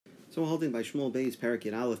So we're holding by Shmuel Beis, Parak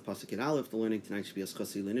Yud Aleph, Pasuk Yud Aleph. The learning tonight should be as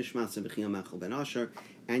Chasi L'Nishmas and Bechiyam Mechel ben Asher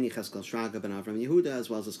and Yecheskel Shraga ben Avram Yehuda, as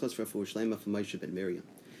well as a Chus for Shlema from Moshe ben Miriam.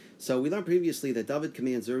 So we learned previously that David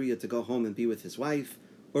commands Uriah to go home and be with his wife.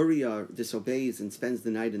 Uriah disobeys and spends the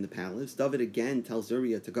night in the palace. David again tells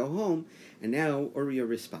Uriah to go home, and now Uriah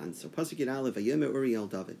responds. So Pasuk Yud Aleph, Vayeme Uriah el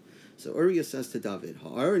David. So Uriah says to David,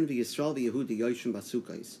 Ha'aron v'Yisrael v'Yehuda yoshim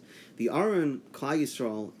basukais. The Aaron, Klal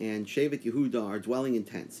Yisrael, and Shevet Yehuda are dwelling in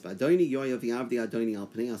tents. V'Adoni Yoav v'Avdi Adoni al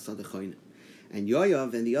pnei asadechonim. And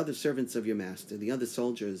Yoav and the other servants of your master, the other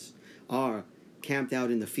soldiers, are camped out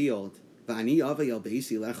in the field. V'ani avay el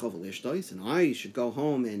beisi lecho v'lishtois. And I should go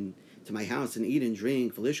home and to my house and eat and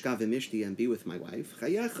drink v'lishka v'mishti and be with my wife.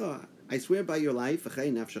 Chayecha. I swear by your life,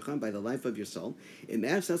 by the life of your soul,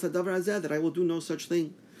 that I will do no such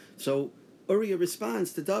thing. So Uriah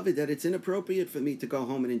responds to David that it's inappropriate for me to go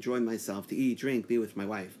home and enjoy myself, to eat, drink, be with my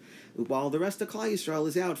wife, while the rest of Klal Yisrael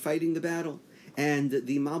is out fighting the battle. And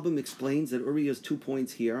the Malbim explains that Uriah's 2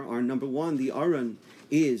 points here are: number one, the Aron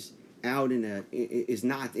is out is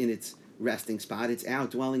not in its resting spot; it's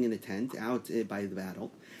out dwelling in a tent, out by the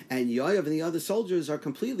battle. And Yoav and the other soldiers are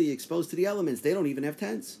completely exposed to the elements; they don't even have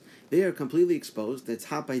tents. They are completely exposed. It's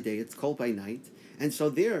hot by day; it's cold by night, and so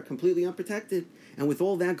they're completely unprotected. And with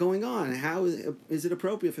all that going on, how is it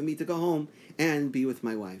appropriate for me to go home and be with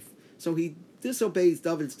my wife? So he disobeys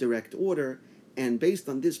David's direct order, and based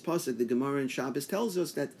on this pasuk, the Gemara in Shabbos tells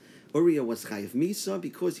us that Uriah was chayiv misa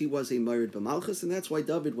because he was a marid b'malchus, and that's why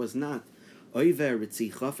David was not oiver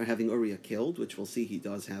ritzicha for having Uriah killed, which we'll see he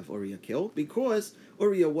does have Uriah killed, because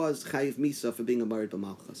Uriah was chayiv misa for being a marid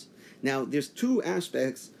b'malchus. Now, there's 2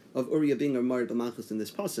 aspects of Uriah being a marid b'malchus in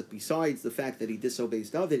this pasuk, besides the fact that he disobeys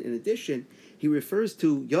David. In addition, he refers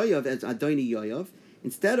to Yoav as Adoni Yoav,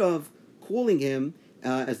 instead of calling him,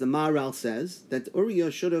 as the Maharal says, that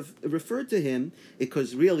Uriah should have referred to him,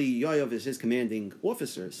 because really Yoav is his commanding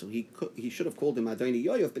officer, so he should have called him Adoni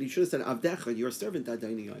Yoav, but he should have said Avdecha, your servant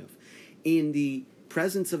Adoni Yoav. In the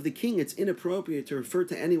presence of the king, it's inappropriate to refer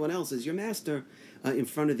to anyone else as your master in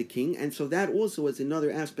front of the king, and so that also is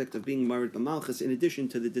another aspect of being marid b'malchus, in addition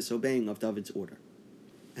to the disobeying of David's order.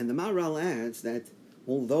 And the Maharal adds that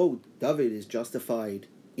although David is justified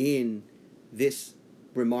in this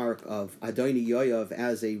remark of Adoni Yoav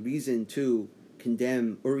as a reason to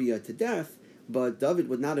condemn Uriah to death, but David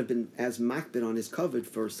would not have been as makbid on his covet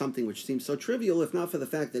for something which seems so trivial, if not for the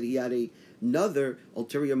fact that he had another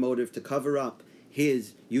ulterior motive to cover up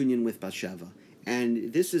his union with Bathsheba.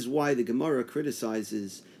 And this is why the Gemara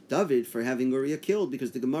criticizes David for having Uriah killed,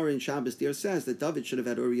 because the Gemara in Shabbos there says that David should have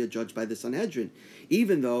had Uriah judged by the Sanhedrin,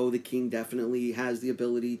 even though the king definitely has the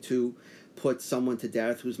ability to put someone to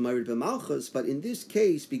death who's married b'malchus, but in this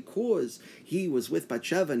case, because he was with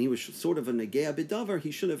Bathsheba and he was sort of a negea b'davar,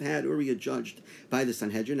 he should have had Uriah judged by the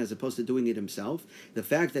Sanhedrin as opposed to doing it himself. The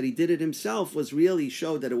fact that he did it himself was really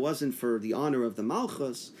showed that it wasn't for the honor of the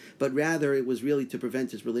malchus, but rather it was really to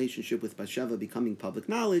prevent his relationship with Bathsheba becoming public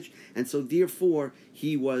knowledge, and so therefore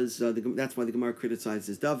he was. That's why the Gemara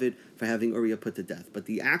criticizes David for having Uriah put to death. But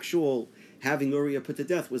the actual having Uriah put to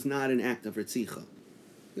death was not an act of ritzicha.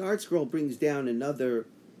 The Art Scroll brings down another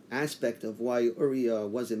aspect of why Uriah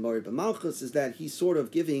wasn't married b'malchus, is that he's sort of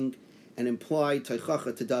giving an implied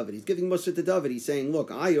teichacha to David. He's giving mussar to David. He's saying, look,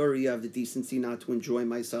 I, Uriah, have the decency not to enjoy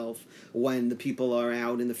myself when the people are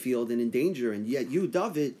out in the field and in danger, and yet you,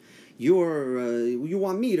 David, you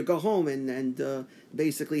want me to go home and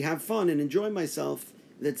basically have fun and enjoy myself.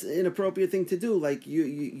 That's an inappropriate thing to do. Like,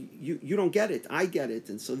 you don't get it. I get it.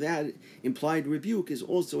 And so that implied rebuke is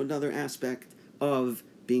also another aspect of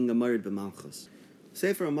being a marid b'malchus.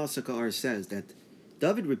 Sefer HaMasakar says that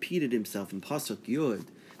David repeated himself in Pasuk Yud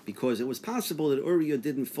because it was possible that Uriah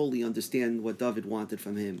didn't fully understand what David wanted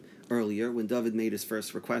from him earlier when David made his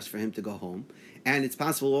first request for him to go home. And it's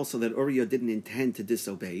possible also that Uriah didn't intend to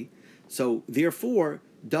disobey. So therefore,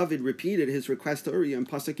 David repeated his request to Uriah in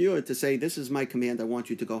Pasuk Yud to say, this is my command, I want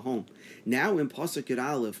you to go home. Now in Pasuk Yud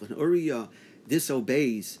Aleph, when Uriah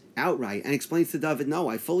disobeys outright and explains to David, no,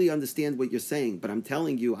 I fully understand what you're saying, but I'm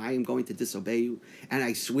telling you I am going to disobey you, and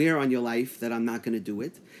I swear on your life that I'm not going to do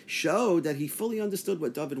it, showed that he fully understood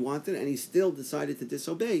what David wanted and he still decided to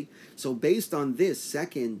disobey. So based on this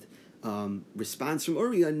second response from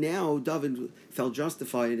Uriah, now David felt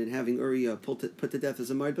justified in having Uriah put to death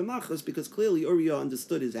as a marid b'malchus, because clearly Uriah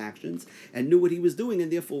understood his actions and knew what he was doing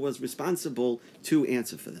and therefore was responsible to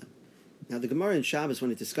answer for them. Now, the Gemara in Shabbos, when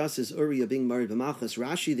it discusses Uriah being marid b'malchus,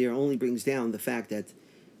 Rashi there only brings down the fact that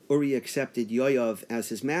Uriah accepted Yoav as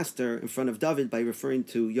his master in front of David by referring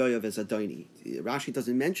to Yoav as Adoni. Rashi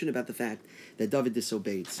doesn't mention about the fact that David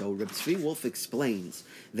disobeyed. So Reb Tzvi Wolf explains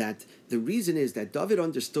that the reason is that David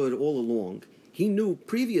understood all along. He knew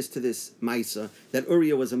previous to this Maisa that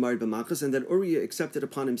Uriah was a Marid B'Machas, and that Uriah accepted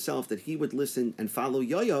upon himself that he would listen and follow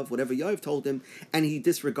Yoav, whatever Yoav told him, and he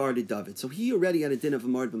disregarded David. So he already had a din of a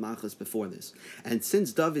Marid B'Machas before this. And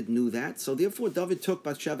since David knew that, so therefore David took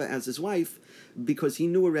Bathsheba as his wife, because he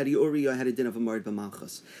knew already Uriah had a din of a Marid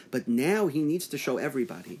B'Machas. But now he needs to show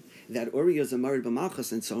everybody that Uriah is a Marid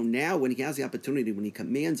B'Machas, and so now when he has the opportunity, when he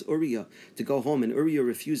commands Uriah to go home and Uriah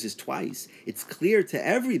refuses twice, it's clear to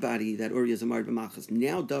everybody that Uriah is a Marid B'Machas.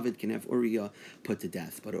 Now David can have Uriah put to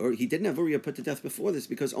death. But he didn't have Uriah put to death before this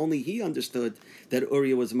because only he understood that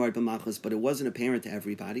Uriah was a Marid B'Machas, but it wasn't apparent to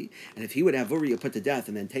everybody. And if he would have Uriah put to death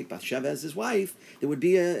and then take Bathsheba as his wife, there would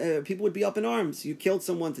be people would be up in arms. You killed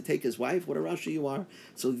someone to take his wife. What a Rasha you are.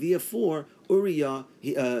 So therefore, Uriah,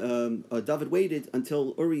 David waited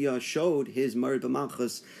until Uriah showed his Marid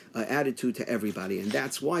B'Machas attitude to everybody. And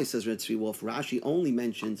that's why, says Reb Tzvi Wolf, Rashi only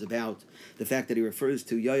mentions about the fact that he refers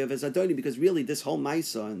to Yoav as Adoni, because really this whole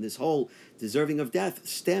Maisa and this whole deserving of death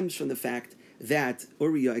stems from the fact that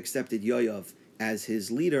Uriah accepted Yoav as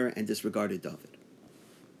his leader and disregarded David.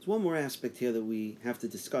 There's one more aspect here that we have to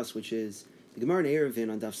discuss, which is the Gemara in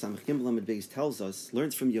Eruvin on Daf Samach Gimel Amud Beis tells us,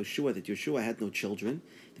 learns from Yoshua that Yoshua had no children.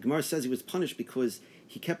 The Gemara says he was punished because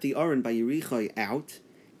he kept the Aron by Yerichai out,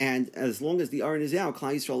 and as long as the Aron is out,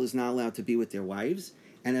 Klal Yisrael is not allowed to be with their wives,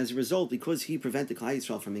 and as a result, because he prevented Klal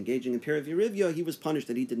Yisrael from engaging in Perav Yerivya, he was punished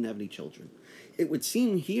that he didn't have any children. It would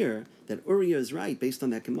seem here that Uriah is right based on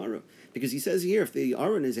that Gemara, because he says here, if the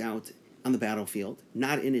Aron is out on the battlefield,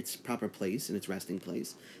 not in its proper place, in its resting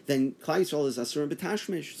place, then Klal Yisrael is Asur and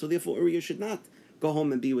Betashmish, so therefore Uriah should not go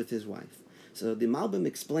home and be with his wife. So the Malbim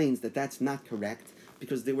explains that that's not correct,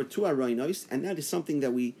 because there were two Aroinos, and that is something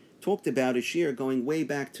that we talked about this year, going way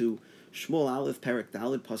back to Shmuel Aleph, Perek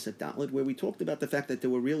Dalet, Pasuk Dalet, where we talked about the fact that there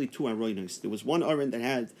were really two Aroinos. There was one Aron that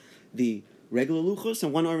had the regular Luchos,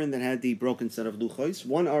 and one Aron that had the broken set of Luchos.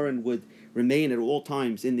 One Aron would remain at all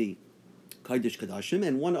times in the Kodesh Kodashim,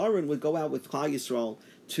 and one Aron would go out with Klal Yisrael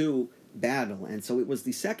to battle. And so it was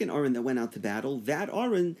the second Aron that went out to battle. That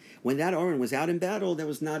Aron, when that Aron was out in battle, there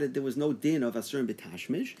was no din of Asur and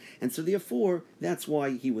Betashmish, and so therefore that's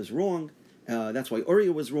why he was wrong. That's why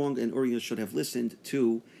Uriah was wrong, and Uriah should have listened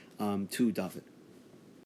to David.